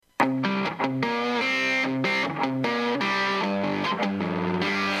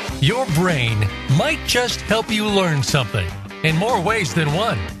Your brain might just help you learn something in more ways than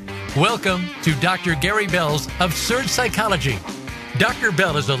one. Welcome to Dr. Gary Bell's Absurd Psychology. Dr.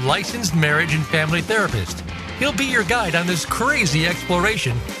 Bell is a licensed marriage and family therapist. He'll be your guide on this crazy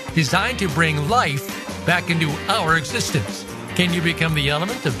exploration designed to bring life back into our existence. Can you become the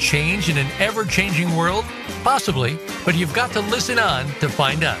element of change in an ever-changing world? Possibly, but you've got to listen on to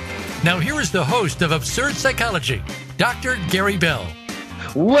find out. Now here is the host of Absurd Psychology, Dr. Gary Bell.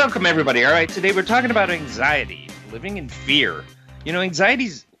 Welcome, everybody. All right, today we're talking about anxiety, living in fear. You know, anxiety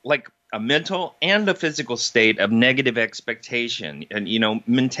is like a mental and a physical state of negative expectation. And, you know,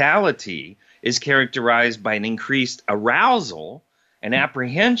 mentality is characterized by an increased arousal and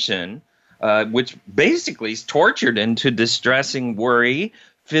apprehension, which basically is tortured into distressing worry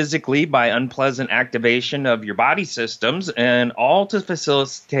physically by unpleasant activation of your body systems, and all to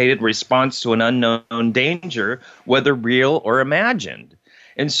facilitate a response to an unknown danger, whether real or imagined.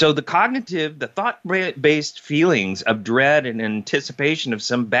 And so the thought-based feelings of dread and anticipation of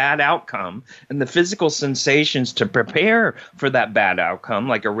some bad outcome and the physical sensations to prepare for that bad outcome,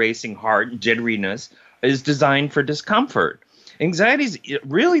 like a racing heart, jitteriness, is designed for discomfort. Anxiety is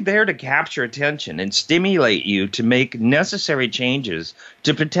really there to capture attention and stimulate you to make necessary changes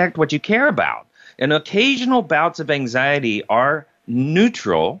to protect what you care about. And occasional bouts of anxiety are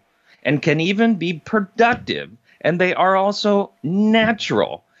neutral and can even be productive. And they are also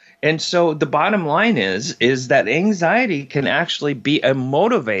natural. And so the bottom line is that anxiety can actually be a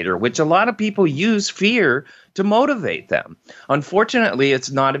motivator, which a lot of people use fear to motivate them. Unfortunately, it's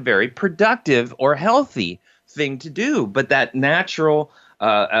not a very productive or healthy thing to do, but that natural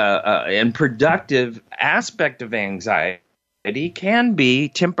and productive aspect of anxiety can be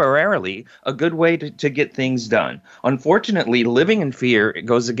temporarily a good way to get things done. Unfortunately, living in fear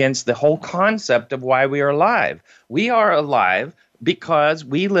goes against the whole concept of why we are alive. We are alive because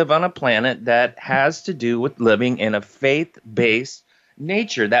we live on a planet that has to do with living in a faith-based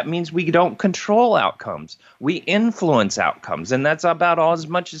nature. That means we don't control outcomes. We influence outcomes, and that's about all as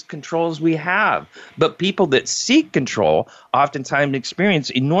much as control as we have. But people that seek control oftentimes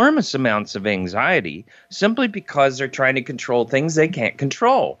experience enormous amounts of anxiety simply because they're trying to control things they can't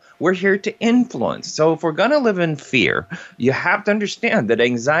control. We're here to influence. So if we're going to live in fear, you have to understand that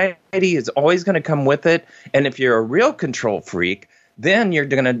anxiety is always going to come with it. And if you're a real control freak, then you're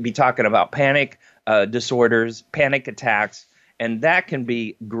going to be talking about panic disorders, panic attacks, and that can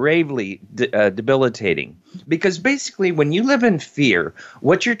be gravely debilitating. Because basically, when you live in fear,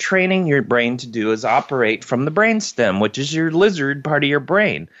 what you're training your brain to do is operate from the brainstem, which is your lizard part of your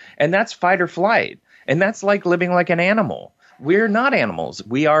brain. And that's fight or flight. And that's like living like an animal. We're not animals.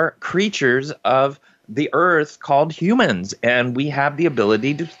 We are creatures of the earth called humans. And we have the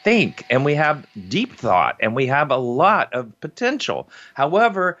ability to think. And we have deep thought. And we have a lot of potential.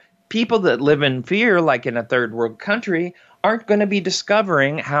 However, people that live in fear, like in a third world country, aren't going to be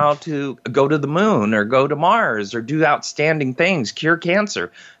discovering how to go to the moon or go to Mars or do outstanding things, cure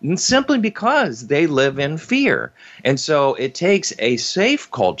cancer, and simply because they live in fear. And so it takes a safe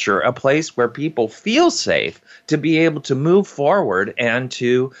culture, a place where people feel safe, to be able to move forward and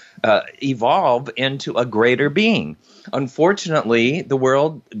to evolve into a greater being. Unfortunately, the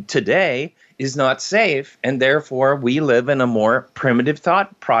world today is not safe, and therefore we live in a more primitive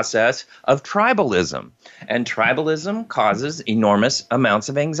thought process of tribalism. And tribalism causes enormous amounts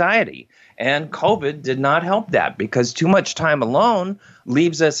of anxiety. And COVID did not help that, because too much time alone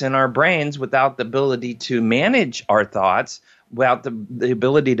leaves us in our brains without the ability to manage our thoughts, without the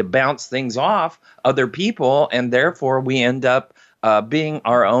ability to bounce things off other people, and therefore we end up being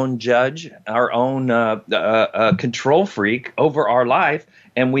our own judge, our own control freak over our life,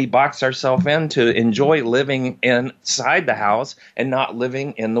 and we box ourselves in to enjoy living inside the house and not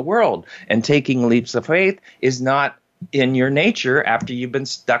living in the world. And taking leaps of faith is not in your nature after you've been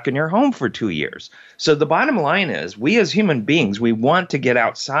stuck in your home for 2 years. So the bottom line is, we as human beings, we want to get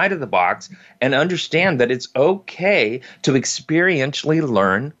outside of the box and understand that it's okay to experientially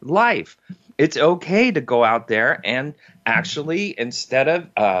learn life. It's okay to go out there and actually, instead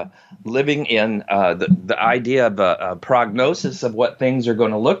of living in the idea of a prognosis of what things are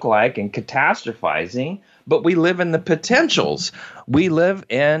going to look like and catastrophizing, but we live in the potentials. We live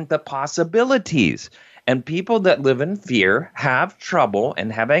in the possibilities. And people that live in fear have trouble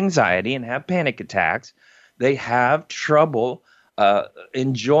and have anxiety and have panic attacks. They have trouble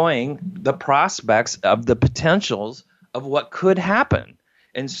enjoying the prospects of the potentials of what could happen.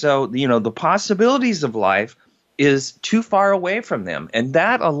 And so, you know, the possibilities of life is too far away from them. And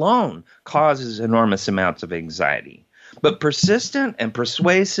that alone causes enormous amounts of anxiety. But persistent and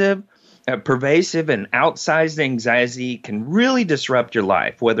pervasive and outsized anxiety can really disrupt your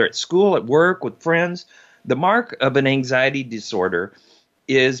life, whether at school, at work, with friends. The mark of an anxiety disorder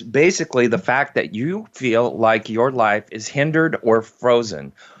is basically the fact that you feel like your life is hindered or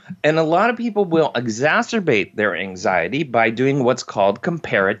frozen. And a lot of people will exacerbate their anxiety by doing what's called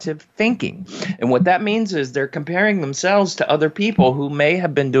comparative thinking. And what that means is they're comparing themselves to other people who may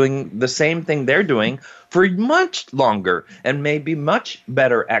have been doing the same thing they're doing for much longer and may be much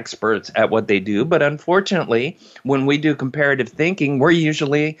better experts at what they do. But unfortunately, when we do comparative thinking, we're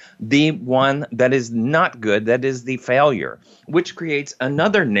usually the one that is not good, that is the failure, which creates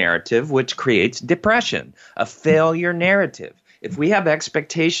another narrative, which creates depression, a failure narrative. If we have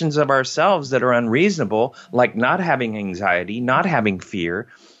expectations of ourselves that are unreasonable, like not having anxiety, not having fear,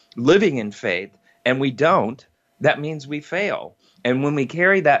 living in faith, and we don't, that means we fail. And when we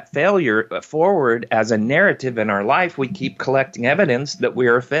carry that failure forward as a narrative in our life, we keep collecting evidence that we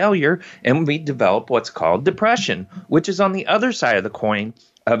are a failure, and we develop what's called depression, which is on the other side of the coin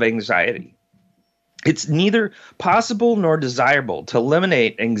of anxiety. It's neither possible nor desirable to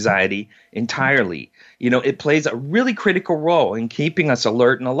eliminate anxiety entirely. It plays a really critical role in keeping us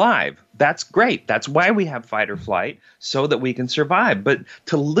alert and alive. That's great. That's why we have fight or flight, so that we can survive. But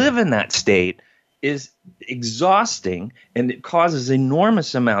to live in that state is exhausting, and it causes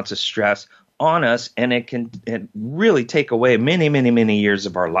enormous amounts of stress on us, and it can really take away many, many, many years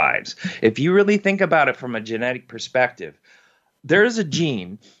of our lives. If you really think about it from a genetic perspective, there is a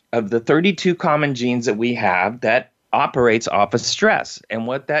gene of the 32 common genes that we have that operates off of stress. And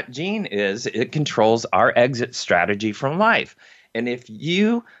what that gene is, it controls our exit strategy from life. And if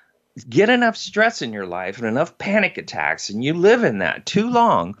you get enough stress in your life and enough panic attacks, and you live in that too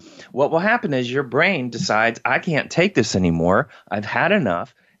long, what will happen is your brain decides, I can't take this anymore. I've had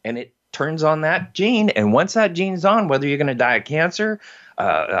enough. And it turns on that gene. And once that gene's on, whether you're going to die of cancer,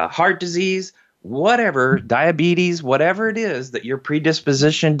 heart disease, whatever, diabetes, whatever it is that your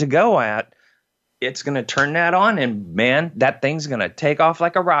predisposition to go at, it's going to turn that on, and man, that thing's going to take off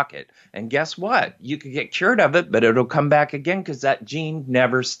like a rocket. And guess what? You could get cured of it, but it'll come back again, because that gene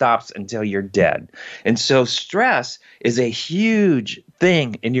never stops until you're dead. And so stress is a huge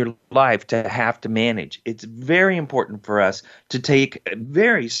thing in your life to have to manage. It's very important for us to take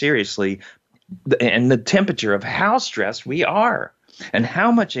very seriously the temperature of how stressed we are and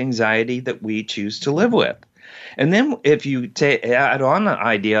how much anxiety that we choose to live with. And then if you add on the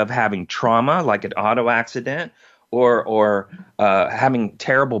idea of having trauma, like an auto accident, or having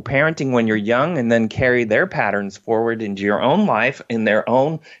terrible parenting when you're young, and then carry their patterns forward into your own life in their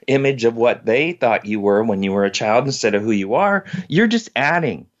own image of what they thought you were when you were a child instead of who you are, you're just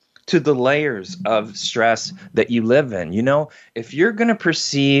adding to the layers of stress that you live in. If you're going to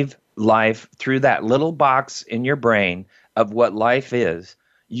perceive life through that little box in your brain of what life is,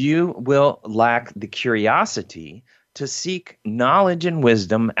 you will lack the curiosity to seek knowledge and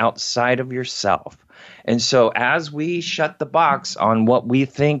wisdom outside of yourself. And so as we shut the box on what we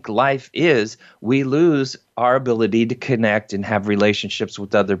think life is, we lose our ability to connect and have relationships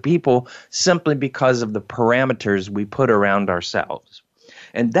with other people simply because of the parameters we put around ourselves.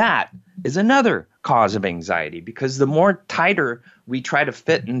 And that is another cause of anxiety, because the more tighter we try to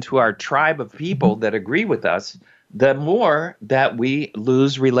fit into our tribe of people that agree with us, the more that we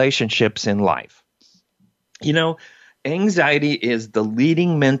lose relationships in life. Anxiety is the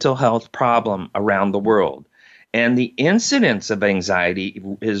leading mental health problem around the world, and the incidence of anxiety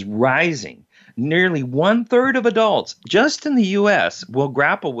is rising. Nearly 1/3 of adults just in the U.S. will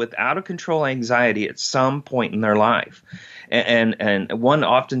grapple with out-of-control anxiety at some point in their life. And one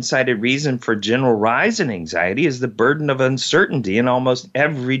often cited reason for general rise in anxiety is the burden of uncertainty in almost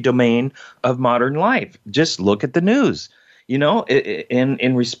every domain of modern life. Just look at the news.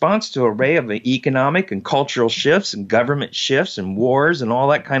 In response to an array of economic and cultural shifts and government shifts and wars and all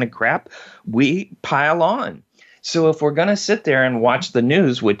that kind of crap, we pile on. So if we're going to sit there and watch the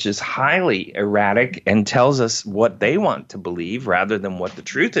news, which is highly erratic and tells us what they want to believe rather than what the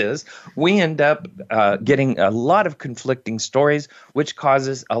truth is, we end up getting a lot of conflicting stories, which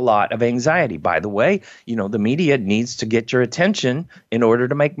causes a lot of anxiety. By the way, the media needs to get your attention in order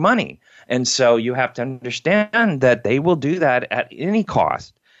to make money. And so you have to understand that they will do that at any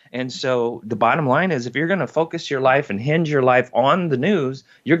cost. And so the bottom line is, if you're going to focus your life and hinge your life on the news,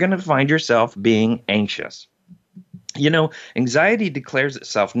 you're going to find yourself being anxious. Anxiety declares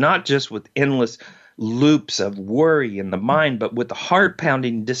itself not just with endless loops of worry in the mind, but with the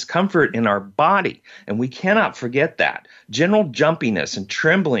heart-pounding discomfort in our body. And we cannot forget that. General jumpiness and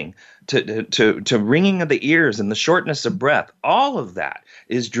trembling to ringing of the ears and the shortness of breath, all of that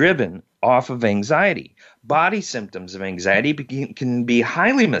is driven off of anxiety. Body symptoms of anxiety can be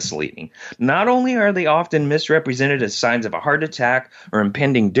highly misleading. Not only are they often misrepresented as signs of a heart attack or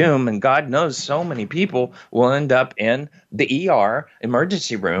impending doom, and God knows so many people will end up in the ER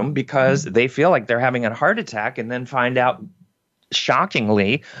emergency room because they feel like they're having a heart attack and then find out,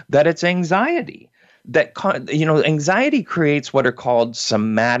 shockingly, that it's anxiety. Anxiety creates what are called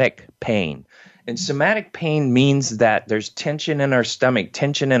somatic pain. And somatic pain means that there's tension in our stomach,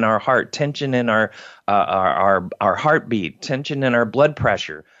 tension in our heart, tension in our heartbeat, tension in our blood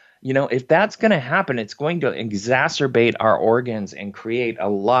pressure. If that's going to happen, it's going to exacerbate our organs and create a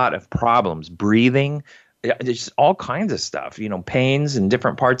lot of problems. Breathing, there's all kinds of stuff, pains in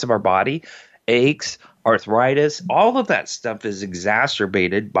different parts of our body, aches, arthritis, all of that stuff is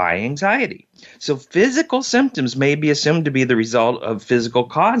exacerbated by anxiety. So physical symptoms may be assumed to be the result of physical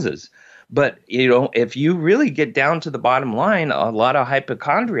causes. But, if you really get down to the bottom line, a lot of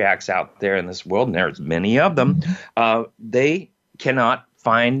hypochondriacs out there in this world, and there's many of them, they cannot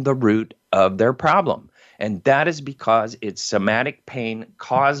find the root of their problem. And that is because it's somatic pain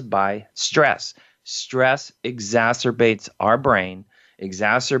caused by stress. Stress exacerbates our brain,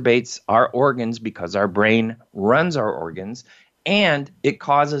 exacerbates our organs because our brain runs our organs, and it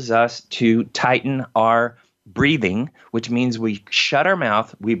causes us to tighten our breathing, which means we shut our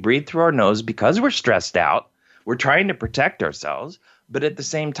mouth, we breathe through our nose because we're stressed out. We're trying to protect ourselves, but at the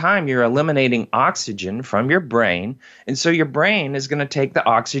same time, you're eliminating oxygen from your brain. And so your brain is going to take the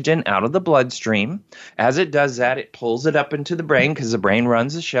oxygen out of the bloodstream. As it does that, it pulls it up into the brain because the brain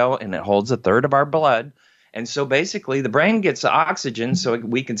runs the show and it holds a third of our blood. And so basically, the brain gets the oxygen so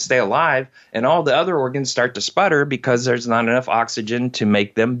we can stay alive, and all the other organs start to sputter because there's not enough oxygen to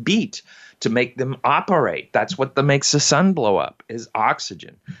make them beat, to make them operate. That's what makes the sun blow up, is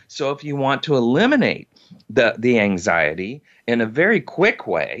oxygen. So if you want to eliminate the anxiety in a very quick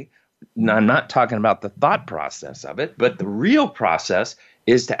way, I'm not talking about the thought process of it, but the real process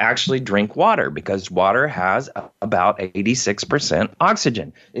is to actually drink water, because water has about 86%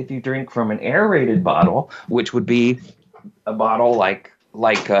 oxygen. If you drink from an aerated bottle, which would be a bottle like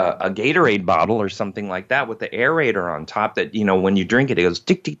a Gatorade bottle or something like that with the aerator on top, that, when you drink it, it goes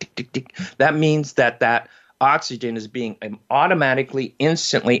tick, tick, tick, tick, tick. That means that oxygen is being automatically,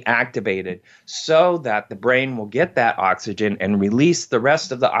 instantly activated so that the brain will get that oxygen and release the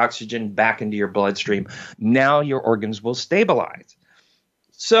rest of the oxygen back into your bloodstream. Now your organs will stabilize.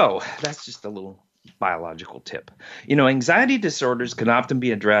 So that's just a little biological tip. Anxiety disorders can often be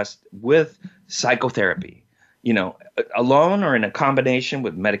addressed with psychotherapy. Alone or in a combination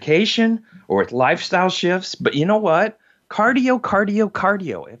with medication or with lifestyle shifts. But you know what?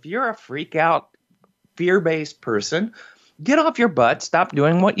 Cardio. If you're a freak out, fear-based person, get off your butt, stop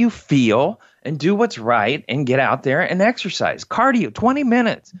doing what you feel, and do what's right, and get out there and exercise. Cardio, 20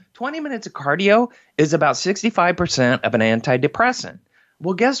 minutes. 20 minutes of cardio is about 65% of an antidepressant.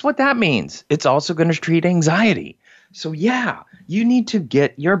 Well, guess what that means? It's also going to treat anxiety. So yeah, you need to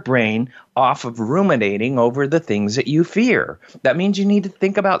get your brain off of ruminating over the things that you fear. That means you need to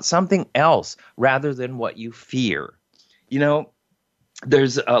think about something else rather than what you fear.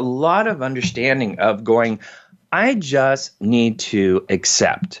 There's a lot of understanding of going, I just need to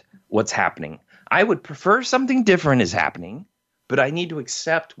accept what's happening. I would prefer something different is happening, but I need to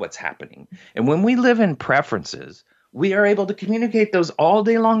accept what's happening. And when we live in preferences, we are able to communicate those all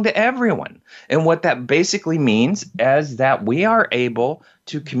day long to everyone. And what that basically means is that we are able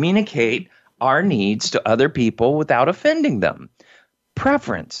to communicate our needs to other people without offending them.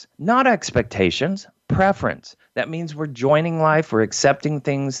 Preference, not expectations, preference. That means we're joining life, we're accepting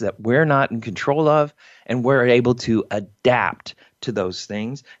things that we're not in control of, and we're able to adapt to those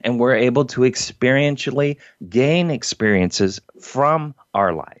things, and we're able to experientially gain experiences from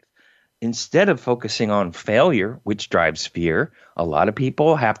our life. Instead of focusing on failure, which drives fear, a lot of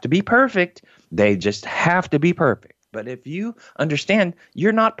people have to be perfect. They just have to be perfect. But if you understand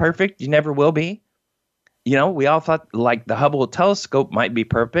you're not perfect, you never will be. We all thought like the Hubble telescope might be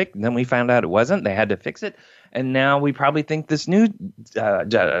perfect, and then we found out it wasn't. They had to fix it. And now we probably think this new,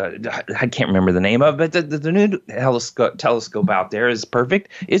 I can't remember the name of it, but the new telescope out there is perfect.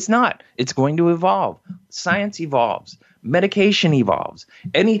 It's not. It's going to evolve. Science evolves. Medication evolves.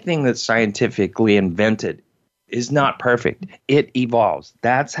 Anything that's scientifically invented is not perfect. It evolves.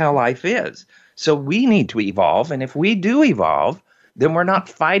 That's how life is. So we need to evolve. And if we do evolve, then we're not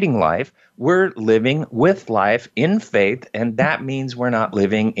fighting life. We're living with life in faith, and that means we're not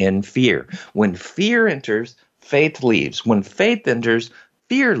living in fear. When fear enters, faith leaves. When faith enters,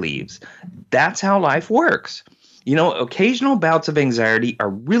 fear leaves. That's how life works. Occasional bouts of anxiety are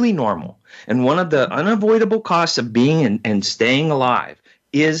really normal, and one of the unavoidable costs of being and staying alive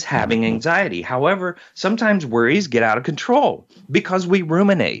is having anxiety. However, sometimes worries get out of control because we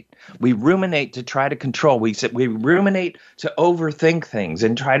ruminate. We ruminate to try to control. We ruminate to overthink things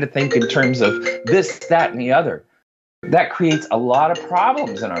and try to think in terms of this, that, and the other. That creates a lot of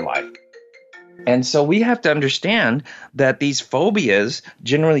problems in our life. And so we have to understand that these phobias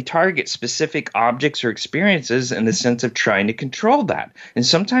generally target specific objects or experiences in the sense of trying to control that. And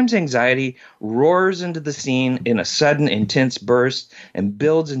sometimes anxiety roars into the scene in a sudden, intense burst and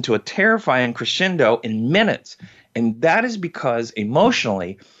builds into a terrifying crescendo in minutes. And that is because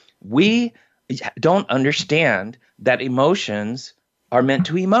emotionally, we don't understand that emotions are meant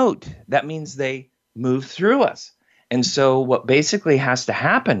to emote. That means they move through us. And so what basically has to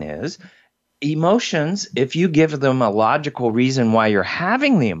happen is emotions, if you give them a logical reason why you're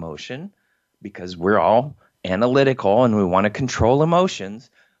having the emotion, because we're all analytical and we want to control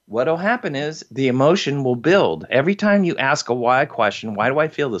emotions, what will happen is the emotion will build. Every time you ask a why question, why do I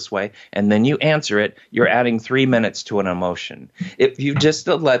feel this way? And then you answer it, you're adding 3 minutes to an emotion. If you just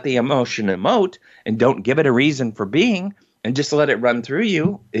let the emotion emote and don't give it a reason for being and just let it run through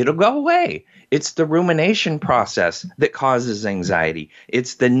you, it'll go away. It's the rumination process that causes anxiety.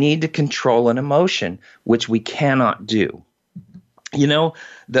 It's the need to control an emotion, which we cannot do. You know,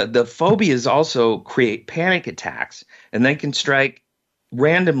 the phobias also create panic attacks, and they can strike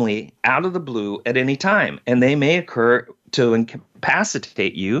randomly out of the blue at any time, and they may occur to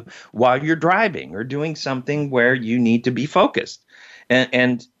incapacitate you while you're driving or doing something where you need to be focused.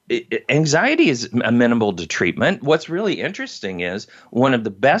 And anxiety is amenable to treatment. What's really interesting is one of the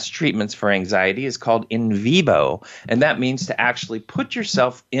best treatments for anxiety is called in vivo, and that means to actually put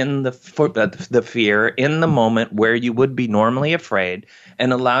yourself in the fear in the moment where you would be normally afraid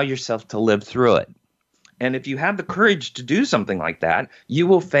and allow yourself to live through it. And if you have the courage to do something like that, you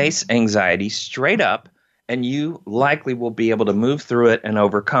will face anxiety straight up, and you likely will be able to move through it and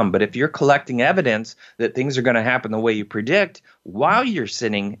overcome. But if you're collecting evidence that things are going to happen the way you predict while you're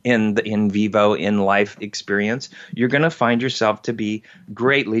sitting in the in vivo, in life experience, you're going to find yourself to be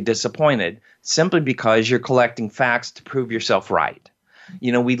greatly disappointed simply because you're collecting facts to prove yourself right.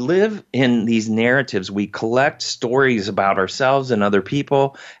 You know, we live in these narratives. We collect stories about ourselves and other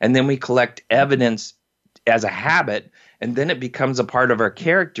people, and then we collect evidence as a habit, and then it becomes a part of our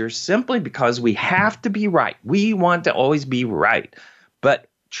character simply because we have to be right. We want to always be right. But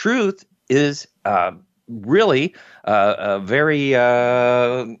truth is really very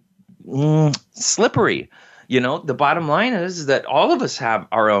slippery. You know, the bottom line is that all of us have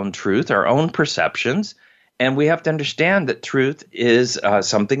our own truth, our own perceptions, and we have to understand that truth is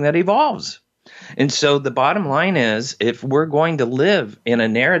something that evolves. And so the bottom line is, if we're going to live in a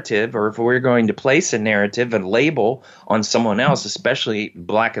narrative, or if we're going to place a narrative and label on someone else, especially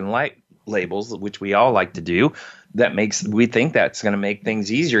black and white labels, which we all like to do, we think that's going to make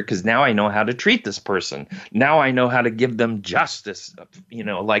things easier because now I know how to treat this person. Now I know how to give them justice, you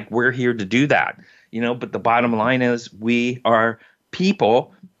know, like we're here to do that, you know, but the bottom line is we are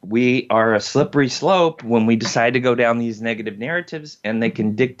people. We are a slippery slope when we decide to go down these negative narratives, and they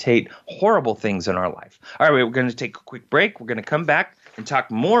can dictate horrible things in our life. All right, we're going to take a quick break. We're going to come back and talk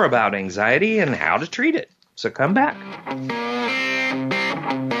more about anxiety and how to treat it. So come back.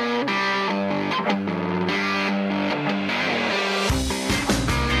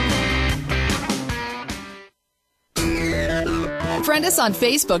 Friend us on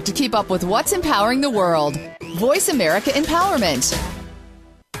Facebook to keep up with what's empowering the world. Voice America Empowerment.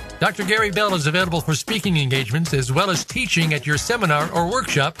 Dr. Gary Bell is available for speaking engagements as well as teaching at your seminar or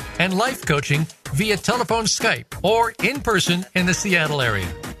workshop and life coaching via telephone, Skype, or in person in the Seattle area.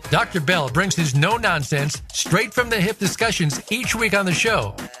 Dr. Bell brings his no-nonsense, straight-from-the-hip discussions each week on the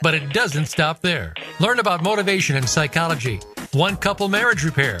show, but it doesn't stop there. Learn about motivation and psychology, one-couple marriage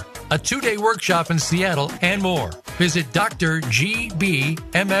repair, a 2-day workshop in Seattle, and more. Visit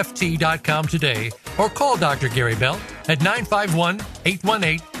drgbmft.com today or call Dr. Gary Bell at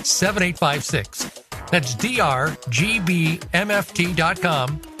 951-818-7856. That's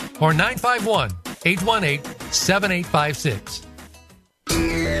drgbmft.com or 951-818-7856.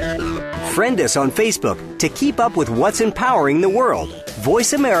 Friend us on Facebook to keep up with what's empowering the world.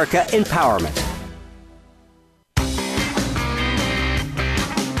 Voice America Empowerment.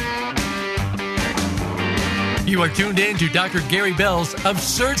 You are tuned in to Dr. Gary Bell's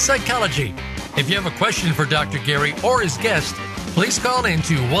Absurd Psychology. If you have a question for Dr. Gary or his guest, please call in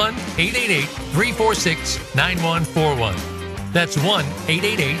to 1-888-346-9141. That's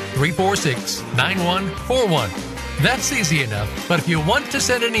 1-888-346-9141. That's easy enough, but if you want to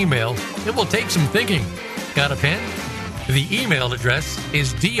send an email, it will take some thinking. Got a pen? The email address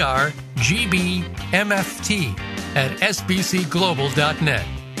is drgbmft at sbcglobal.net.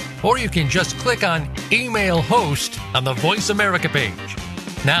 Or you can just click on Email Host on the Voice America page.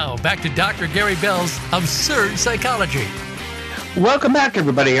 Now, back to Dr. Gary Bell's Absurd Psychology. Welcome back,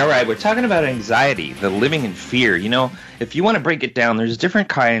 everybody. All right, we're talking about anxiety, the living in fear. You know, if you want to break it down, there's different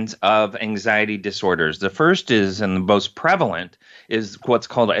kinds of anxiety disorders. The first is, and the most prevalent, is what's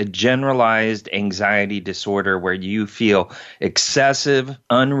called a generalized anxiety disorder, where you feel excessive,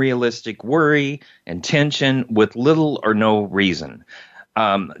 unrealistic worry and tension with little or no reason.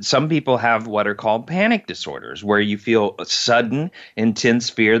 Some people have what are called panic disorders, where you feel a sudden,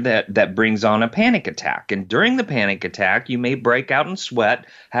 intense fear that brings on a panic attack. And during the panic attack, you may break out in sweat,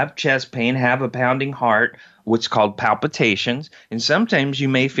 have chest pain, have a pounding heart, what's called palpitations, and sometimes you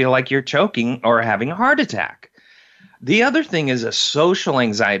may feel like you're choking or having a heart attack. The other thing is a social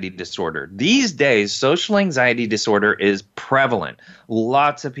anxiety disorder. These days, social anxiety disorder is prevalent.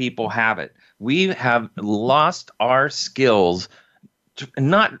 Lots of people have it. We have lost our skills,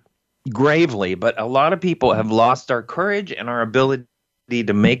 not gravely, but a lot of people have lost our courage and our ability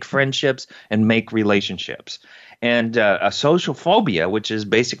to make friendships and make relationships. And a social phobia, which is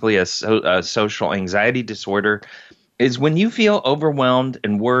basically a social anxiety disorder, is when you feel overwhelmed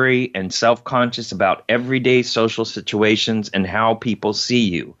and worry and self-conscious about everyday social situations and how people see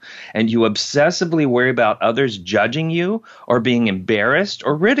you. And you obsessively worry about others judging you or being embarrassed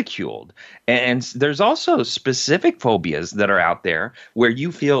or ridiculed. And there's also specific phobias that are out there where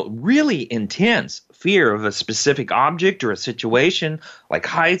you feel really intense fear of a specific object or a situation, like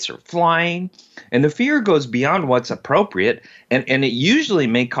heights or flying. And the fear goes beyond what's appropriate, and it usually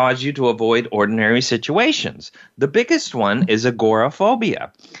may cause you to avoid ordinary situations. The biggest one is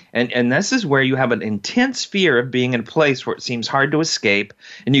agoraphobia. And this is where you have an intense fear of being in a place where it seems hard to escape,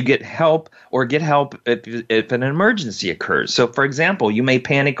 and you get help if an emergency occurs. So, for example, you may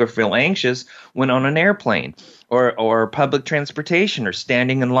panic or feel anxious when on an airplane or public transportation or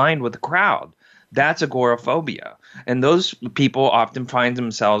standing in line with a crowd. That's agoraphobia. And those people often find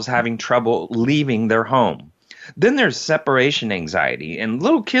themselves having trouble leaving their home. Then there's separation anxiety. And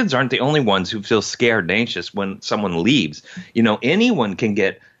little kids aren't the only ones who feel scared and anxious when someone leaves. You know, anyone can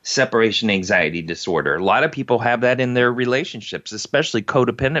get separation anxiety disorder. A lot of people have that in their relationships, especially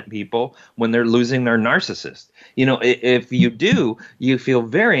codependent people when they're losing their narcissist. You know, if you do, you feel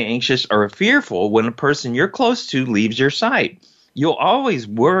very anxious or fearful when a person you're close to leaves your sight. You'll always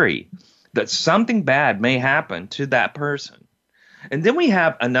worry that something bad may happen to that person. And then we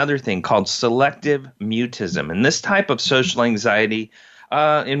have another thing called selective mutism. And this type of social anxiety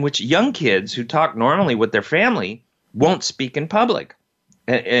in which young kids who talk normally with their family won't speak in public,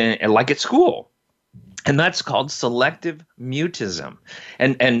 like at school. And that's called selective mutism.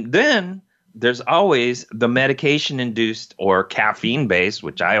 And then there's always the medication-induced or caffeine-based,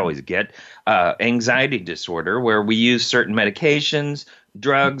 which I always get, anxiety disorder, where we use certain medications,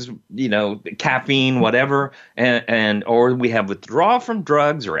 drugs, you know, caffeine, whatever, and or we have withdrawal from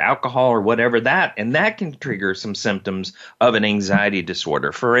drugs or alcohol or whatever and that can trigger some symptoms of an anxiety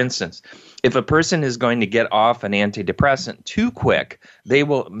disorder. For instance, if a person is going to get off an antidepressant too quick, they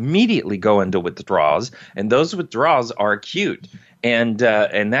will immediately go into withdrawals, and those withdrawals are acute, and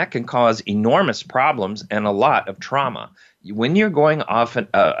that can cause enormous problems and a lot of trauma. When you're going off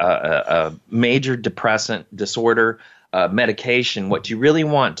a major depressant disorder medication, what you really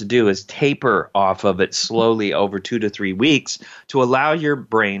want to do is taper off of it slowly over 2 to 3 weeks to allow your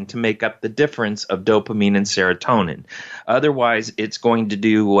brain to make up the difference of dopamine and serotonin. Otherwise, it's going to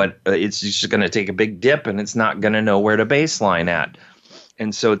do it's just going to take a big dip, and it's not going to know where to baseline at.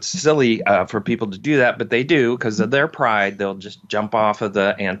 And so it's silly for people to do that, but they do because of their pride. They'll just jump off of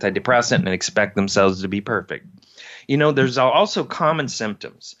the antidepressant and expect themselves to be perfect. You know, there's also common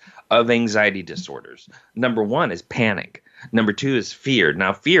symptoms of anxiety disorders. Number one is panic. Number two is fear.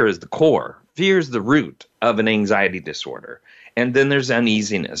 Now, fear is the core. Fear is the root of an anxiety disorder. And then there's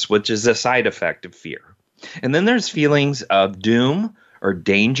uneasiness, which is a side effect of fear. And then there's feelings of doom or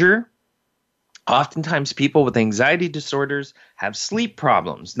danger. Oftentimes, people with anxiety disorders have sleep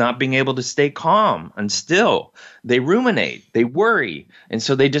problems, not being able to stay calm and still. They ruminate, they worry, and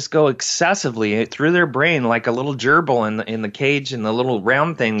so they just go excessively through their brain like a little gerbil in the cage in the little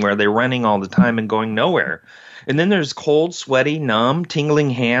round thing where they're running all the time and going nowhere. And then there's cold, sweaty, numb, tingling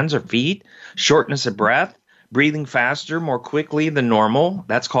hands or feet, shortness of breath, breathing faster, more quickly than normal.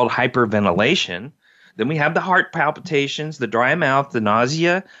 That's called hyperventilation. Then we have the heart palpitations, the dry mouth, the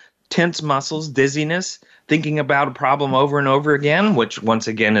nausea, tense muscles, dizziness, thinking about a problem over and over again, which once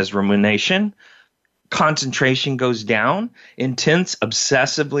again is rumination. Concentration goes down, intense,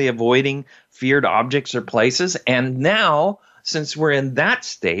 obsessively avoiding feared objects or places. And now since we're in that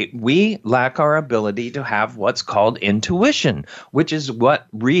state, we lack our ability to have what's called intuition, which is what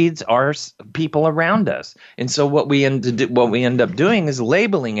reads our people around us. And so what we end up doing is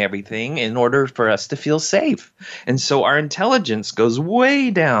labeling everything in order for us to feel safe. And so our intelligence goes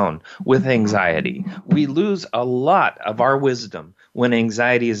way down with anxiety. We lose a lot of our wisdom when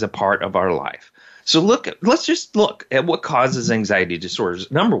anxiety is a part of our life. So let's just look at what causes anxiety disorders.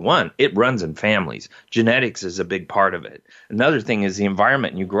 Number one, it runs in families. Genetics is a big part of it. Another thing is the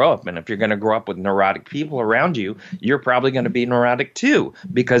environment you grow up in. If you're going to grow up with neurotic people around you, you're probably going to be neurotic too,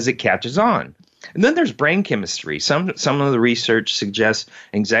 because it catches on. And then there's brain chemistry. Some of the research suggests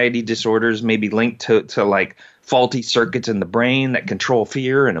anxiety disorders may be linked to like faulty circuits in the brain that control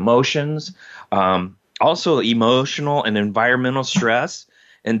fear and emotions. Also emotional and environmental stress.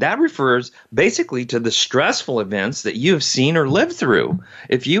 And that refers basically to the stressful events that you have seen or lived through.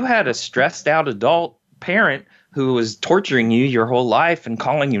 If you had a stressed out adult parent who was torturing you your whole life and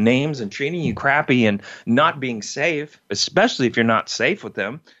calling you names and treating you crappy and not being safe, especially if you're not safe with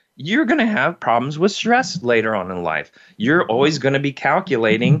them, you're going to have problems with stress later on in life. You're always going to be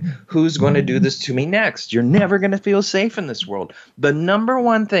calculating who's going to do this to me next. You're never going to feel safe in this world. The number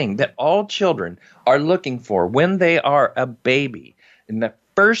one thing that all children are looking for when they are a baby, in the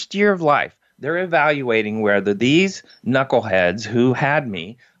first year of life, they're evaluating whether these knuckleheads who had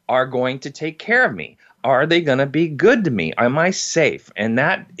me are going to take care of me. Are they going to be good to me? Am I safe? And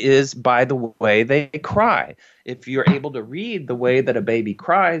that is by the way they cry. If you're able to read the way that a baby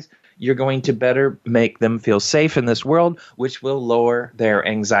cries, you're going to better make them feel safe in this world, which will lower their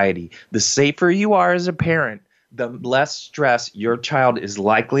anxiety. The safer you are as a parent, the less stress your child is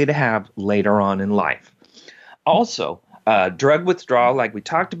likely to have later on in life. Also, drug withdrawal, like we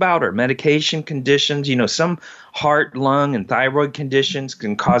talked about, or medication conditions. Some heart, lung, and thyroid conditions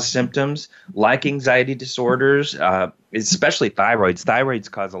can cause symptoms like anxiety disorders, especially thyroids. Thyroids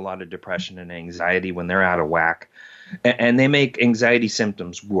cause a lot of depression and anxiety when they're out of whack, and they make anxiety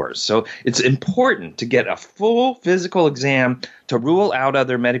symptoms worse. So it's important to get a full physical exam to rule out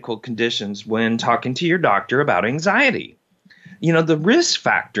other medical conditions when talking to your doctor about anxiety. The risk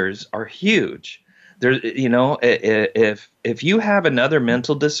factors are huge. There, if you have another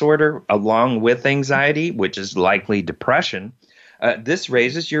mental disorder along with anxiety, which is likely depression, this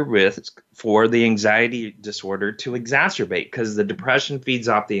raises your risk for the anxiety disorder to exacerbate, because the depression feeds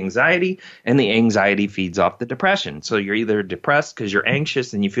off the anxiety and the anxiety feeds off the depression. So you're either depressed because you're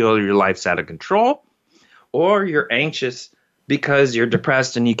anxious and you feel your life's out of control, or you're anxious because you're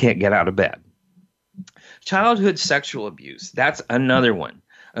depressed and you can't get out of bed. Childhood sexual abuse, that's another one.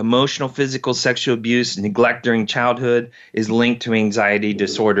 Emotional, physical, sexual abuse, neglect during childhood is linked to anxiety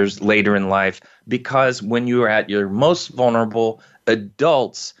disorders later in life, because when you are at your most vulnerable,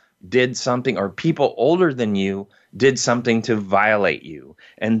 adults did something, or people older than you did something to violate you.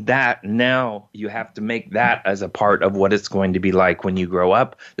 And that now you have to make that as a part of what it's going to be like when you grow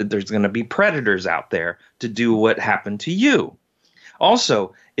up, that there's going to be predators out there to do what happened to you.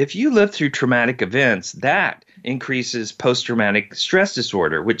 Also, if you live through traumatic events, that increases post-traumatic stress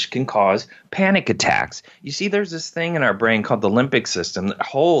disorder, which can cause panic attacks. You see, there's this thing in our brain called the limbic system that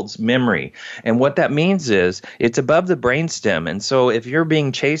holds memory. And what that means is it's above the brainstem. And so if you're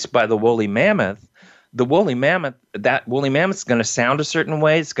being chased by the woolly mammoth, that woolly mammoth's going to sound a certain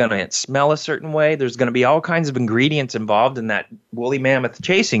way. It's going to smell a certain way. There's going to be all kinds of ingredients involved in that woolly mammoth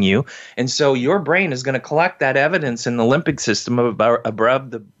chasing you. And so your brain is going to collect that evidence in the limbic system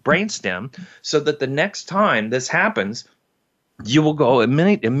above the brainstem, so that the next time this happens, you will go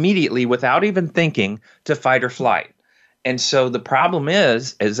immediately, without even thinking, to fight or flight. And so the problem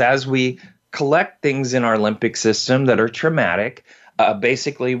is as we collect things in our limbic system that are traumatic,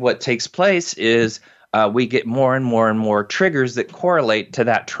 basically what takes place is we get more and more and more triggers that correlate to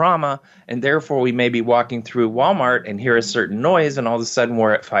that trauma, and therefore we may be walking through Walmart and hear a certain noise, and all of a sudden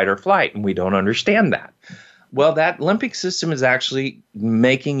we're at fight or flight, and we don't understand that. Well, that limbic system is actually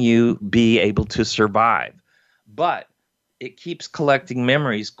making you be able to survive, but it keeps collecting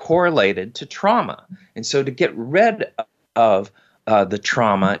memories correlated to trauma. And so to get rid of the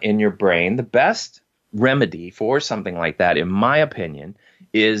trauma in your brain, the best remedy for something like that, in my opinion,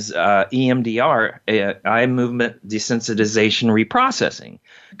 is EMDR, eye movement desensitization reprocessing.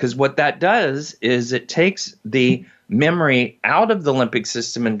 Because what that does is it takes the memory out of the limbic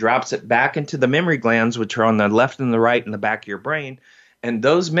system and drops it back into the memory glands, which are on the left and the right in the back of your brain. And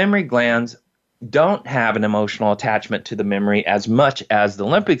those memory glands don't have an emotional attachment to the memory as much as the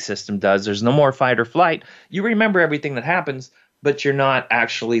limbic system does. There's no more fight or flight. You remember everything that happens, but you're not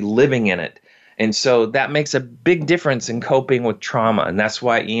actually living in it. And so that makes a big difference in coping with trauma. And that's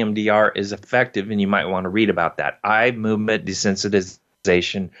why EMDR is effective. And you might want to read about that. Eye movement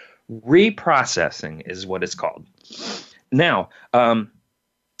desensitization reprocessing is what it's called. Now,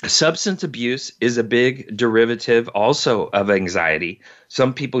 substance abuse is a big derivative also of anxiety.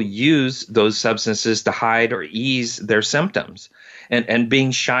 Some people use those substances to hide or ease their symptoms. And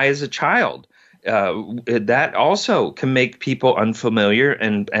being shy as a child, that also can make people unfamiliar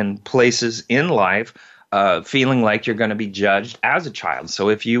and places in life feeling like you're going to be judged as a child. So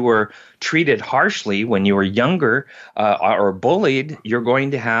if you were treated harshly when you were younger or bullied, you're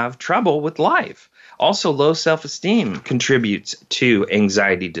going to have trouble with life. Also, low self-esteem contributes to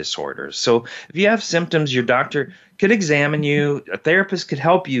anxiety disorders. So if you have symptoms, your doctor could examine you, a therapist could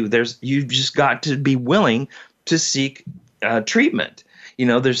help you. You've just got to be willing to seek treatment. You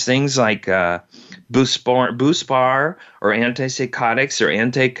know, there's things like Buspar or antipsychotics or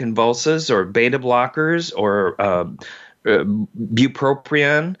anticonvulsives or beta blockers or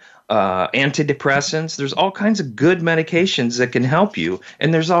bupropion, antidepressants. There's all kinds of good medications that can help you,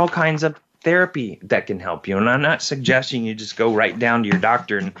 and there's all kinds of therapy that can help you. And I'm not suggesting you just go right down to your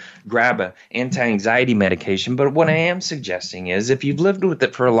doctor and grab an anti-anxiety medication. But what I am suggesting is if you've lived with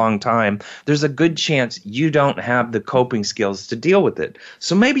it for a long time, there's a good chance you don't have the coping skills to deal with it.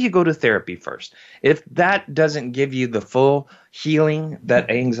 So maybe you go to therapy first. If that doesn't give you the full healing that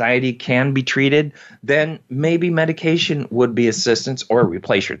anxiety can be treated, then maybe medication would be assistance, or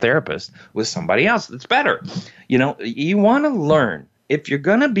replace your therapist with somebody else that's better. You know, you want to learn. If you're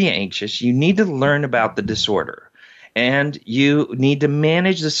going to be anxious, you need to learn about the disorder, and you need to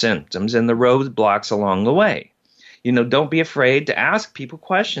manage the symptoms and the roadblocks along the way. You know, don't be afraid to ask people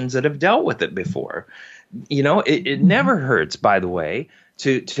questions that have dealt with it before. You know, it never hurts, by the way,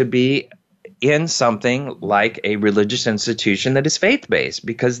 to be in something like a religious institution that is faith-based,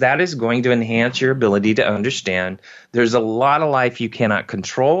 because that is going to enhance your ability to understand there's a lot of life you cannot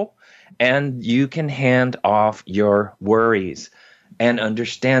control, and you can hand off your worries and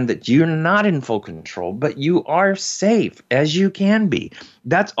understand that you're not in full control, but you are safe as you can be.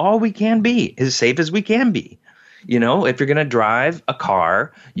 That's all we can be, as safe as we can be. You know, if you're going to drive a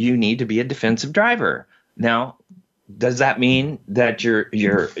car, you need to be a defensive driver. Now, does that mean that you're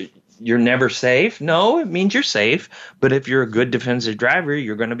never safe? No, it means you're safe. But if you're a good defensive driver,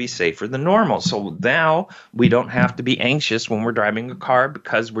 you're going to be safer than normal. So now we don't have to be anxious when we're driving a car,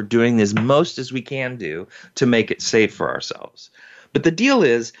 because we're doing as most as we can do to make it safe for ourselves. But the deal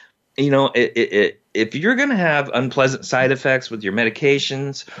is, you know, if you're going to have unpleasant side effects with your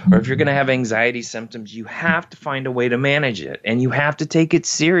medications, or if you're going to have anxiety symptoms, you have to find a way to manage it, and you have to take it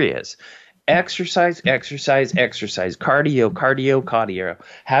serious. Exercise, exercise, exercise, cardio, cardio, cardio.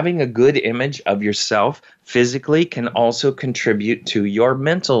 Having a good image of yourself physically can also contribute to your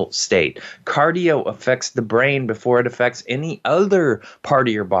mental state. Cardio affects the brain before it affects any other part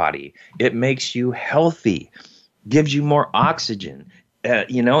of your body. It makes you healthy, gives you more oxygen.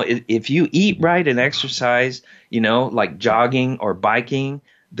 You know, if you eat right and exercise, you know, like jogging or biking,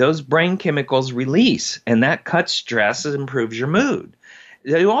 those brain chemicals release, and that cuts stress and improves your mood.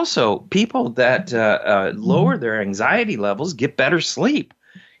 They also, people that lower their anxiety levels get better sleep.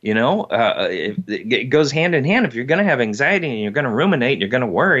 You know, it goes hand in hand. If you're going to have anxiety and you're going to ruminate, you're going to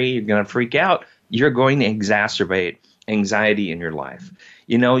worry, you're going to freak out, you're going to exacerbate anxiety in your life.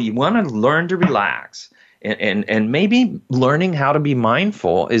 You know, you want to learn to relax. And maybe learning how to be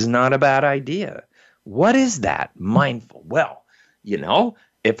mindful is not a bad idea. What is that, mindful? Well, you know,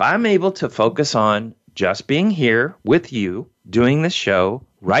 if I'm able to focus on just being here with you, doing this show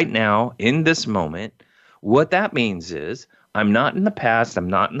right now in this moment, what that means is I'm not in the past, I'm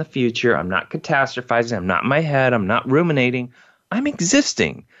not in the future, I'm not catastrophizing, I'm not in my head, I'm not ruminating, I'm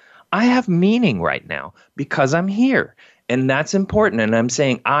existing. I have meaning right now because I'm here, and that's important. And I'm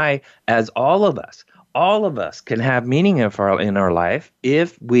saying as all of us can have meaning in our life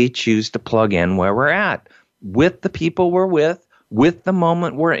if we choose to plug in where we're at, with the people we're with the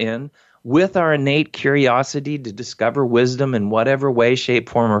moment we're in, with our innate curiosity to discover wisdom in whatever way, shape,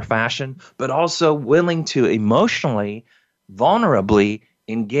 form, or fashion, but also willing to emotionally, vulnerably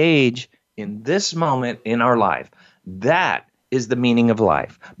engage in this moment in our life. That is the meaning of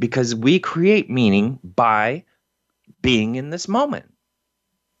life, because we create meaning by being in this moment.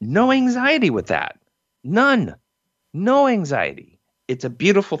 No anxiety with that. None. No anxiety. It's a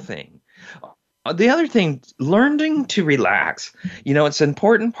beautiful thing. The other thing, learning to relax, you know, it's an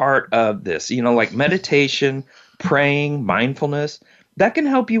important part of this, you know, like meditation, praying, mindfulness, that can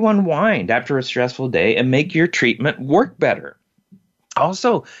help you unwind after a stressful day and make your treatment work better.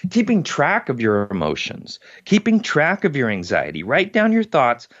 Also, keeping track of your emotions, keeping track of your anxiety. Write down your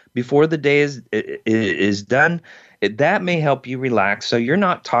thoughts before the day is done. That may help you relax so you're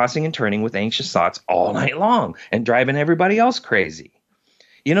not tossing and turning with anxious thoughts all night long and driving everybody else crazy.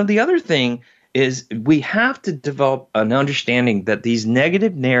 The other thing is we have to develop an understanding that these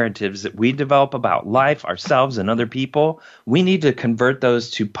negative narratives that we develop about life, ourselves, and other people, we need to convert those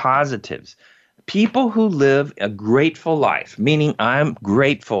to positives. People who live a grateful life, meaning I'm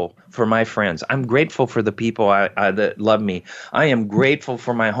grateful for my friends. I'm grateful for the people that love me. I am grateful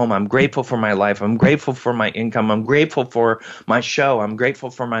for my home. I'm grateful for my life. I'm grateful for my income. I'm grateful for my show. I'm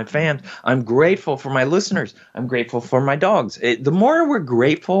grateful for my fans. I'm grateful for my listeners. I'm grateful for my dogs. The more we're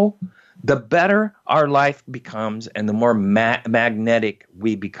grateful, the better our life becomes and the more magnetic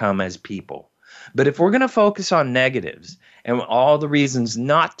we become as people. But if we're going to focus on negatives and all the reasons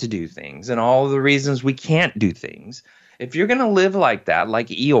not to do things and all the reasons we can't do things, if you're going to live like that, like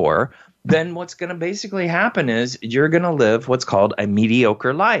Eeyore, then what's going to basically happen is you're going to live what's called a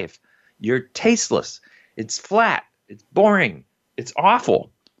mediocre life. You're tasteless. It's flat. It's boring. It's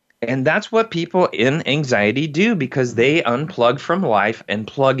awful. And that's what people in anxiety do because they unplug from life and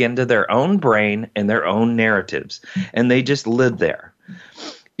plug into their own brain and their own narratives. And they just live there.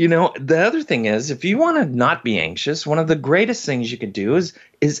 The other thing is, if you want to not be anxious, one of the greatest things you could do is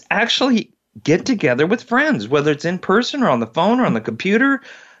actually get together with friends, whether it's in person or on the phone or on the computer.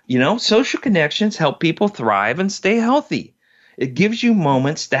 Social connections help people thrive and stay healthy. It gives you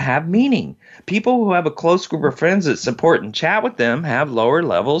moments to have meaning. People who have a close group of friends that support and chat with them have lower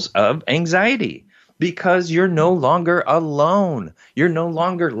levels of anxiety because you're no longer alone. You're no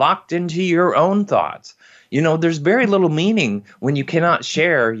longer locked into your own thoughts. There's very little meaning when you cannot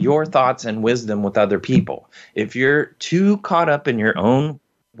share your thoughts and wisdom with other people. If you're too caught up in your own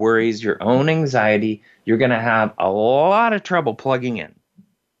worries, your own anxiety, you're going to have a lot of trouble plugging in.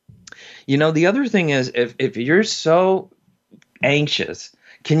 The other thing is if you're so anxious,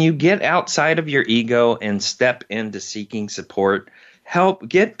 can you get outside of your ego and step into seeking support?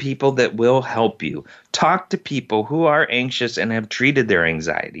 Get people that will help you. Talk to people who are anxious and have treated their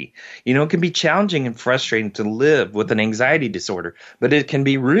anxiety. It can be challenging and frustrating to live with an anxiety disorder, but it can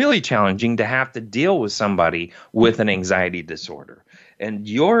be really challenging to have to deal with somebody with an anxiety disorder. And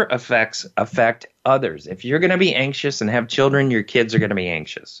your effects affect others. If you're going to be anxious and have children, your kids are going to be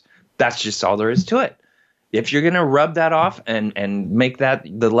anxious. That's just all there is to it. If you're going to rub that off and make that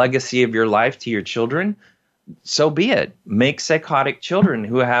the legacy of your life to your children, so be it. Make psychotic children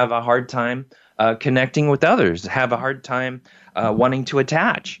who have a hard time connecting with others, have a hard time wanting to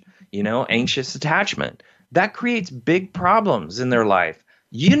attach, anxious attachment. That creates big problems in their life.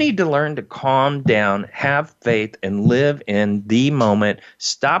 You need to learn to calm down, have faith, and live in the moment.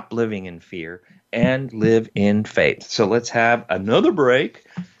 Stop living in fear and live in faith. So let's have another break,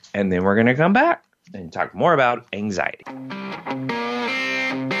 and then we're going to come back and talk more about anxiety.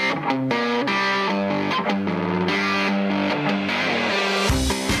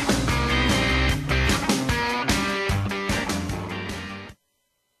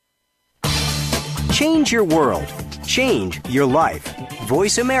 Change your world. Change your life.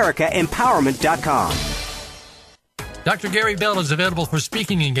 VoiceAmericaEmpowerment.com. Dr. Gary Bell is available for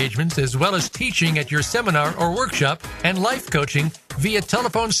speaking engagements as well as teaching at your seminar or workshop and life coaching via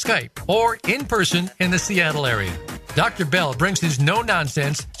telephone, Skype, or in person in the Seattle area. Dr. Bell brings his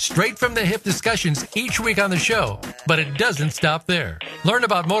no-nonsense, straight-from-the-hip discussions each week on the show, but it doesn't stop there. Learn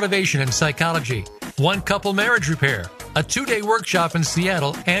about motivation and psychology, one-couple marriage repair, a 2-day workshop in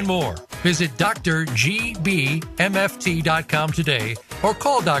Seattle, and more. Visit drgbmft.com today or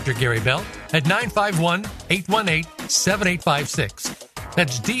call Dr. Gary Bell at 951-818-7856.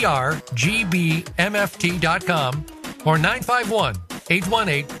 That's drgbmft.com or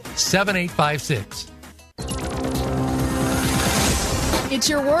 951-818-7856. It's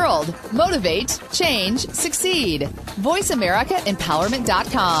your world. Motivate, change, succeed.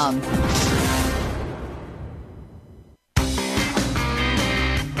 VoiceAmericaEmpowerment.com.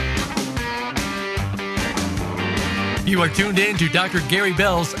 You are tuned in to Dr. Gary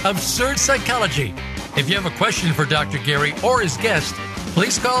Bell's Absurd Psychology. If you have a question for Dr. Gary or his guest,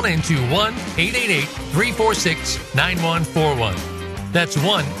 please call in to 1-888-346-9141. That's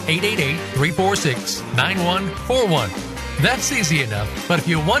 1-888-346-9141. That's easy enough, but if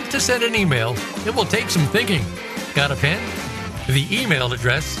you want to send an email, it will take some thinking. Got a pen? The email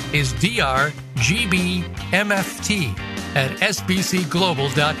address is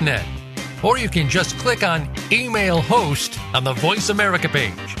drgbmft@sbcglobal.net. Or you can just click on Email Host on the Voice America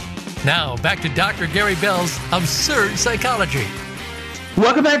page. Now, back to Dr. Gary Bell's Absurd Psychology.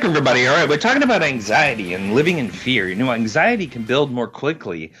 Welcome back, everybody. All right, we're talking about anxiety and living in fear. You know, anxiety can build more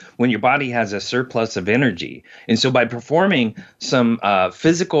quickly when your body has a surplus of energy. And so by performing some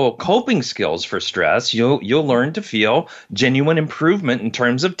physical coping skills for stress, you'll learn to feel genuine improvement in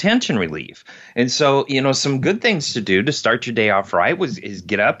terms of tension relief. And so, you know, some good things to do to start your day off right is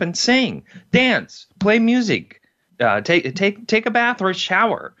get up and sing, dance, play music, take a bath or a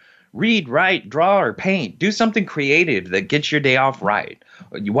shower. Read, write, draw, or paint. Do something creative that gets your day off right.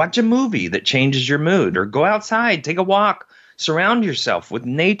 You watch a movie that changes your mood, or go outside, take a walk. Surround yourself with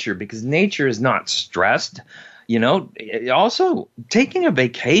nature because nature is not stressed. You know, also taking a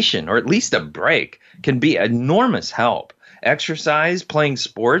vacation or at least a break can be enormous help. Exercise, playing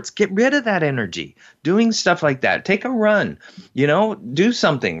sports, get rid of that energy. Doing stuff like that. Take a run, you know, do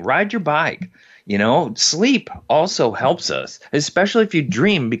something, ride your bike. You know, sleep also helps us, especially if you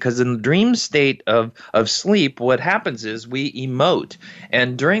dream, because in the dream state of sleep, what happens is we emote.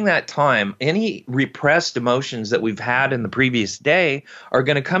 And during that time, any repressed emotions that we've had in the previous day are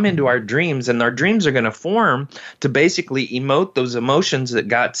going to come into our dreams, and our dreams are going to form to basically emote those emotions that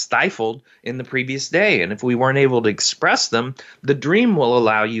got stifled in the previous day. And if we weren't able to express them, the dream will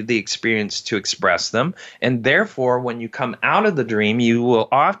allow you the experience to express them. And therefore, when you come out of the dream, you will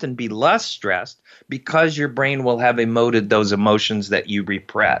often be less stressed because your brain will have emoted those emotions that you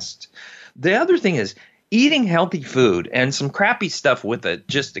repressed. The other thing is eating healthy food and some crappy stuff with it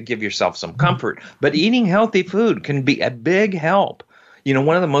just to give yourself some comfort. But eating healthy food can be a big help. You know,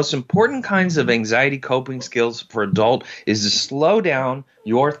 one of the most important kinds of anxiety coping skills for adult is to slow down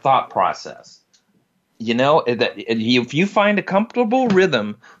your thought process. You know, that if you find a comfortable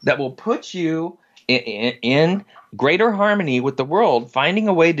rhythm that will put you in greater harmony with the world, finding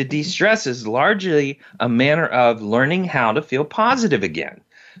a way to de-stress is largely a manner of learning how to feel positive again.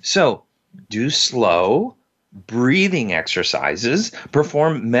 So do slow breathing exercises,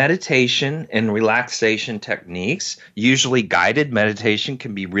 perform meditation and relaxation techniques. Usually guided meditation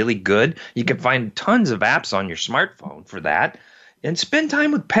can be really good. You can find tons of apps on your smartphone for that. And spend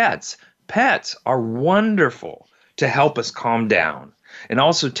time with pets. Pets are wonderful to help us calm down. And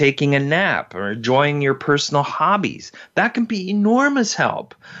also taking a nap or enjoying your personal hobbies. That can be enormous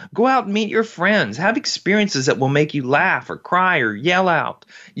help. Go out and meet your friends. Have experiences that will make you laugh or cry or yell out.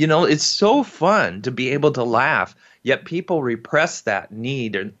 You know, it's so fun to be able to laugh, yet people repress that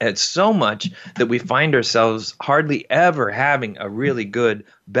need and so much that we find ourselves hardly ever having a really good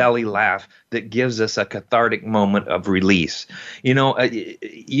belly laugh that gives us a cathartic moment of release. You know,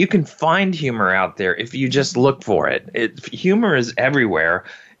 you can find humor out there if you just look for it. Humor is everywhere,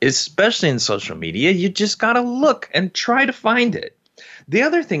 especially in social media. You just got to look and try to find it. The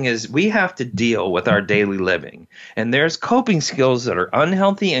other thing is we have to deal with our daily living. And there's coping skills that are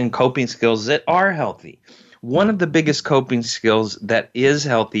unhealthy and coping skills that are healthy. One of the biggest coping skills that is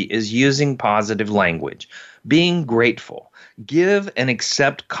healthy is using positive language, being grateful, give and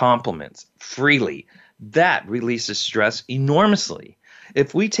accept compliments freely. That releases stress enormously.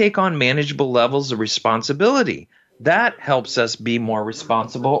 If we take on manageable levels of responsibility, that helps us be more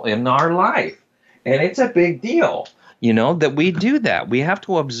responsible in our life. And it's a big deal, you know, that we do that. We have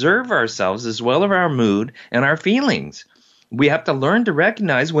to observe ourselves as well as our mood and our feelings. We have to learn to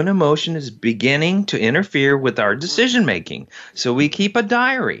recognize when emotion is beginning to interfere with our decision making. So we keep a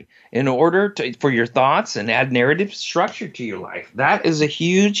diary in order for your thoughts and add narrative structure to your life. That is a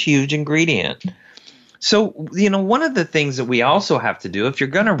huge, huge ingredient. So, you know, one of the things that we also have to do, if you're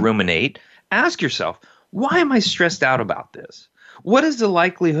going to ruminate, ask yourself, why am I stressed out about this? What is the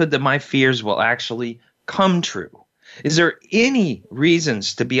likelihood that my fears will actually come true? Is there any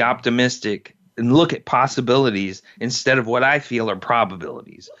reasons to be optimistic and look at possibilities instead of what I feel are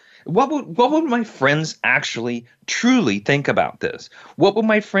probabilities? What would my friends actually truly think about this? What would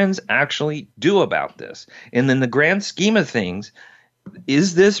my friends actually do about this? And in the grand scheme of things,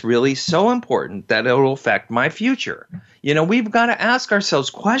 is this really so important that it will affect my future? You know, we've got to ask ourselves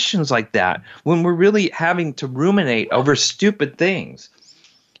questions like that when we're really having to ruminate over stupid things.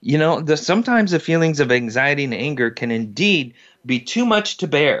 You know, sometimes the feelings of anxiety and anger can indeed be too much to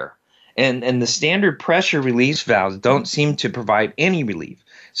bear. And the standard pressure release valves don't seem to provide any relief.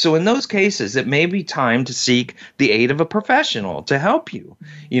 So in those cases, it may be time to seek the aid of a professional to help you.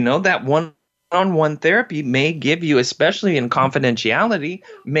 You know, that one-on-one therapy may give you, especially in confidentiality,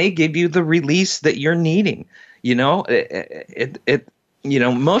 may give you the release that you're needing. You know,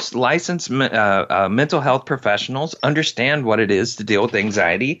 most licensed mental health professionals understand what it is to deal with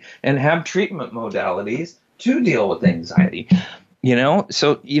anxiety and have treatment modalities to deal with anxiety. You know,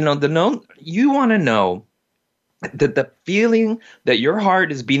 so, you know, you want to know the feeling that your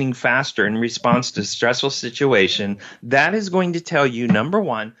heart is beating faster in response to a stressful situation, that is going to tell you, number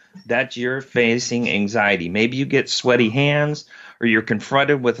one, that you're facing anxiety. Maybe you get sweaty hands or you're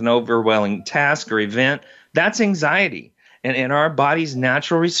confronted with an overwhelming task or event. That's anxiety and our body's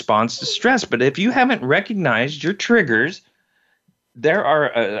natural response to stress. But if you haven't recognized your triggers, there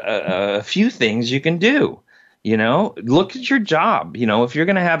are a few things you can do. Look at your job. If you're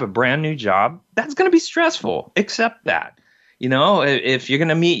going to have a brand new job, that's going to be stressful. Accept that. If you're going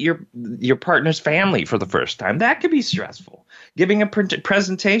to meet your partner's family for the first time, that could be stressful. Giving a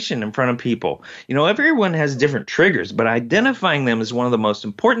presentation in front of people. Everyone has different triggers, but identifying them is one of the most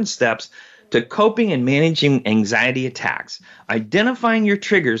important steps to coping and managing anxiety attacks. Identifying your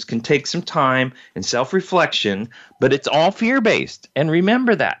triggers can take some time and self-reflection, but it's all fear-based. And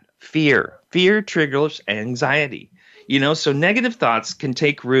remember that. Fear triggers anxiety. So negative thoughts can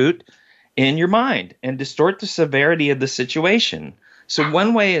take root in your mind and distort the severity of the situation. So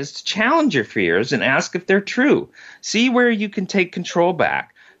one way is to challenge your fears and ask if they're true. See where you can take control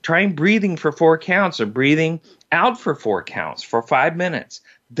back. Trying breathing for 4 counts or breathing out for 4 counts for 5 minutes.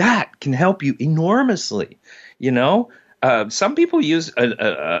 That can help you enormously. Some people use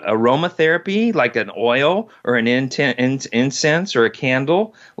aromatherapy, like an oil or an incense or a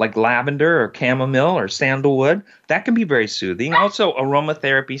candle, like lavender or chamomile or sandalwood. That can be very soothing. Also,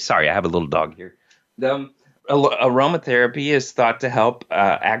 aromatherapy. Sorry, I have a little dog here. Aromatherapy is thought to help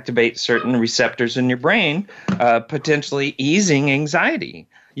activate certain receptors in your brain, potentially easing anxiety.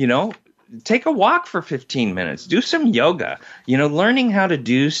 Take a walk for 15 minutes. Do some yoga. Learning how to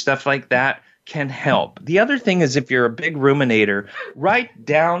do stuff like that can help. The other thing is, if you're a big ruminator, write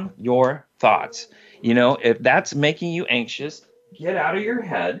down your thoughts. If that's making you anxious, get out of your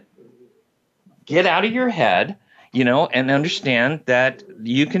head. And understand that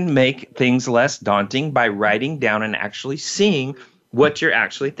you can make things less daunting by writing down and actually seeing what you're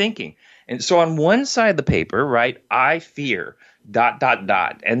actually thinking. And so on one side of the paper, write, I fear, ...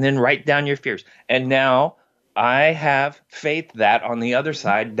 and then write down your fears. And now I have faith that on the other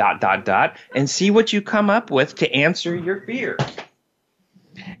side, ... and see what you come up with to answer your fear.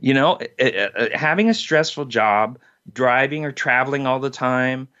 Having a stressful job, driving or traveling all the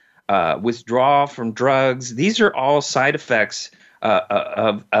time, withdrawal from drugs, these are all side effects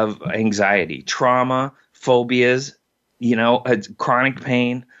of anxiety, trauma, phobias, chronic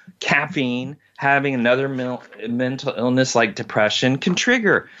pain, caffeine, having another mental illness like depression can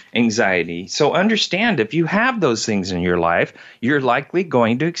trigger anxiety. So understand, if you have those things in your life, you're likely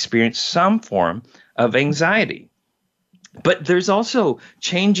going to experience some form of anxiety. But there's also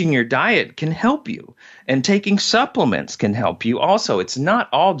changing your diet can help you, and taking supplements can help you also. It's not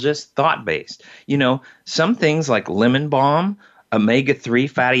all just thought-based. Some things like lemon balm, omega-3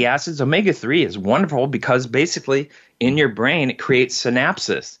 fatty acids. Omega-3 is wonderful because basically in your brain it creates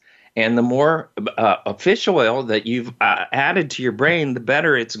synapses. And the more fish oil that you've added to your brain, the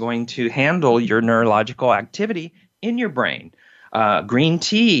better it's going to handle your neurological activity in your brain. Green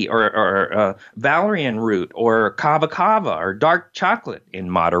tea or valerian root or kava kava or dark chocolate, in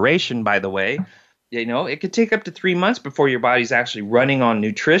moderation, by the way. It could take up to 3 months before your body's actually running on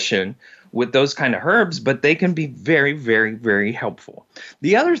nutrition with those kind of herbs, but they can be very, very, very helpful.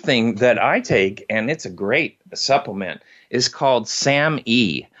 The other thing that I take, and it's a great supplement, is called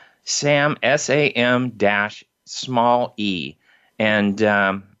SAM-E. SAM, SAM small e.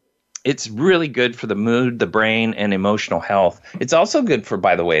 And it's really good for the mood, the brain, and emotional health. It's also good for,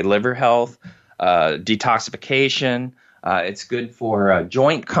 by the way, liver health, detoxification. It's good for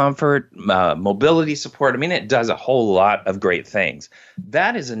joint comfort, mobility support. It does a whole lot of great things.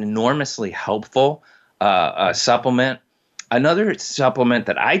 That is an enormously helpful supplement. Another supplement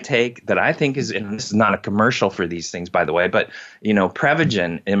that I take that I think is, and this is not a commercial for these things, by the way, but,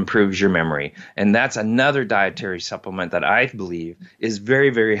 Prevagen improves your memory. And that's another dietary supplement that I believe is very,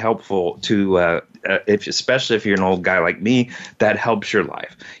 very helpful to, especially if you're an old guy like me, that helps your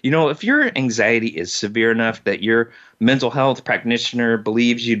life. If your anxiety is severe enough that your mental health practitioner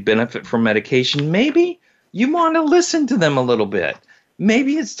believes you'd benefit from medication, maybe you want to listen to them a little bit.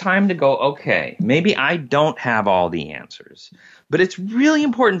 Maybe it's time to go, okay, maybe I don't have all the answers, but it's really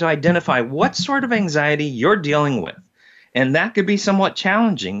important to identify what sort of anxiety you're dealing with. And that could be somewhat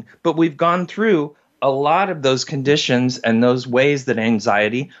challenging, but we've gone through a lot of those conditions and those ways that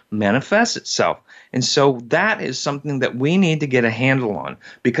anxiety manifests itself. And so that is something that we need to get a handle on,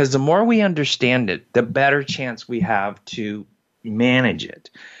 because the more we understand it, the better chance we have to manage it.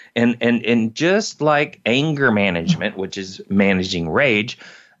 And just like anger management, which is managing rage,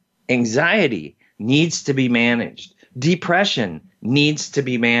 anxiety needs to be managed. Depression needs to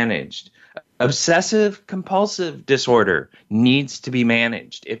be managed. Obsessive compulsive disorder needs to be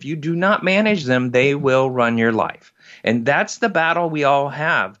managed. If you do not manage them, they will run your life. And that's the battle we all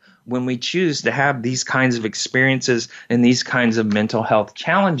have when we choose to have these kinds of experiences and these kinds of mental health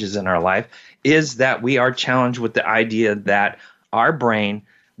challenges in our life, is that we are challenged with the idea that our brain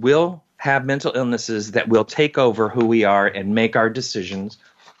will have mental illnesses that will take over who we are and make our decisions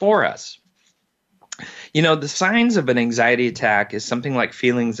for us. You know, the signs of an anxiety attack is something like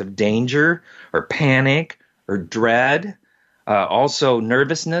feelings of danger or panic or dread, also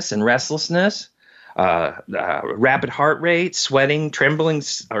nervousness and restlessness, rapid heart rate, sweating, trembling,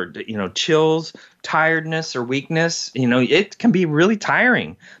 or, chills, tiredness or weakness. It can be really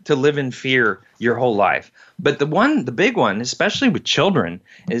tiring to live in fear your whole life. But the big one, especially with children,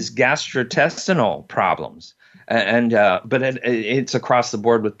 is gastrointestinal problems. But it's across the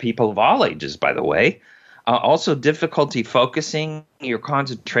board with people of all ages, by the way. Also, difficulty focusing. Your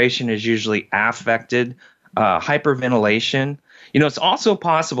concentration is usually affected. Hyperventilation. It's also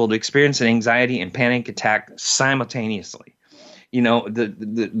possible to experience an anxiety and panic attack simultaneously.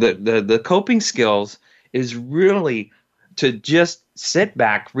 The coping skills is really to just sit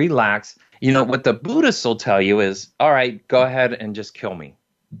back, relax. What the Buddhists will tell you is, all right, go ahead and just kill me.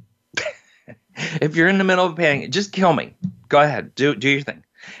 If you're in the middle of a panic, just kill me. Go ahead, do your thing.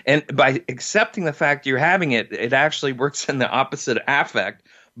 And by accepting the fact you're having it, it actually works in the opposite affect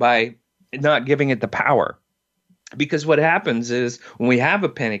by not giving it the power. Because what happens is when we have a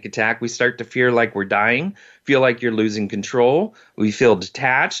panic attack, we start to fear like we're dying, feel like you're losing control. We feel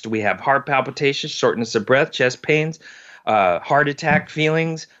detached. We have heart palpitations, shortness of breath, chest pains, heart attack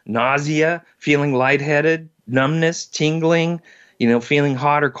feelings, nausea, feeling lightheaded, numbness, tingling, feeling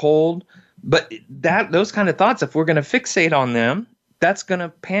hot or cold. But those kind of thoughts, if we're going to fixate on them, that's going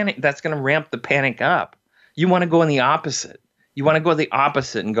to ramp the panic up. You want to go in the opposite. You want to go the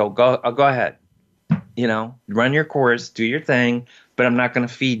opposite and go ahead. Run your course, do your thing, but I'm not going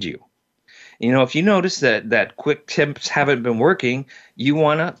to feed you. If you notice that quick tips haven't been working, you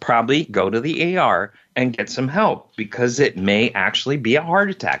want to probably go to the ER and get some help, because it may actually be a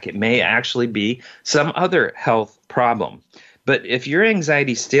heart attack. It may actually be some other health problem. But if your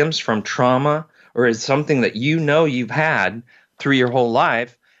anxiety stems from trauma or is something that you've had through your whole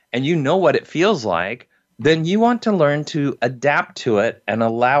life and you know what it feels like, then you want to learn to adapt to it and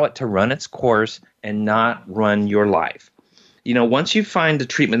allow it to run its course and not run your life. Once you find the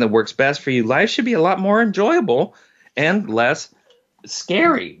treatment that works best for you, life should be a lot more enjoyable and less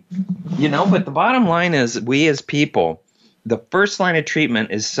scary. But the bottom line is, we as people, the first line of treatment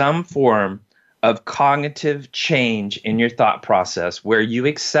is some form of cognitive change in your thought process, where you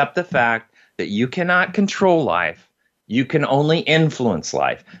accept the fact that you cannot control life. You can only influence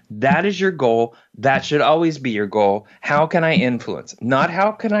life. That is your goal. That should always be your goal. How can I influence? Not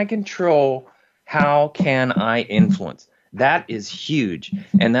how can I control? How can I influence? That is huge.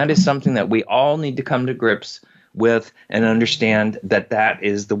 And that is something that we all need to come to grips with and understand that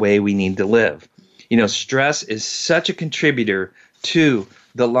is the way we need to live. Stress is such a contributor to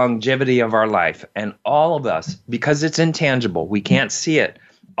the longevity of our life. And all of us, because it's intangible, we can't see it,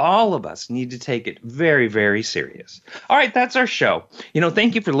 all of us need to take it very, very serious. All right, that's our show.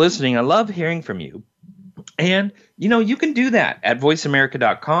 Thank you for listening. I love hearing from you. And, you can do that at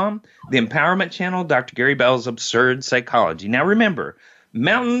voiceamerica.com, the Empowerment Channel, Dr. Gary Bell's Absurd Psychology. Now, remember,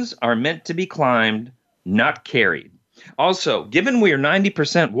 mountains are meant to be climbed, not carried. Also, given we are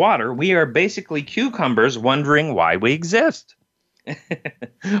 90% water, we are basically cucumbers wondering why we exist.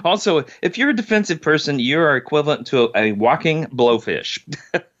 Also, if you're a defensive person, you are equivalent to a walking blowfish.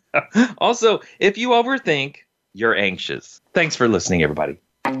 Also, if you overthink, you're anxious. Thanks for listening, everybody.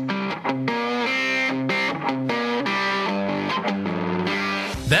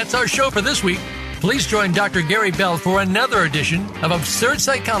 That's our show for this week. Please join Dr. Gary Bell for another edition of Absurd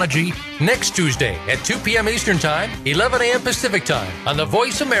Psychology next Tuesday at 2 p.m. Eastern Time, 11 a.m. Pacific Time on the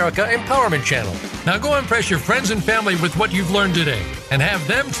Voice America Empowerment Channel. Now go impress your friends and family with what you've learned today and have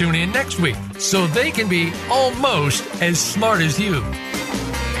them tune in next week so they can be almost as smart as you.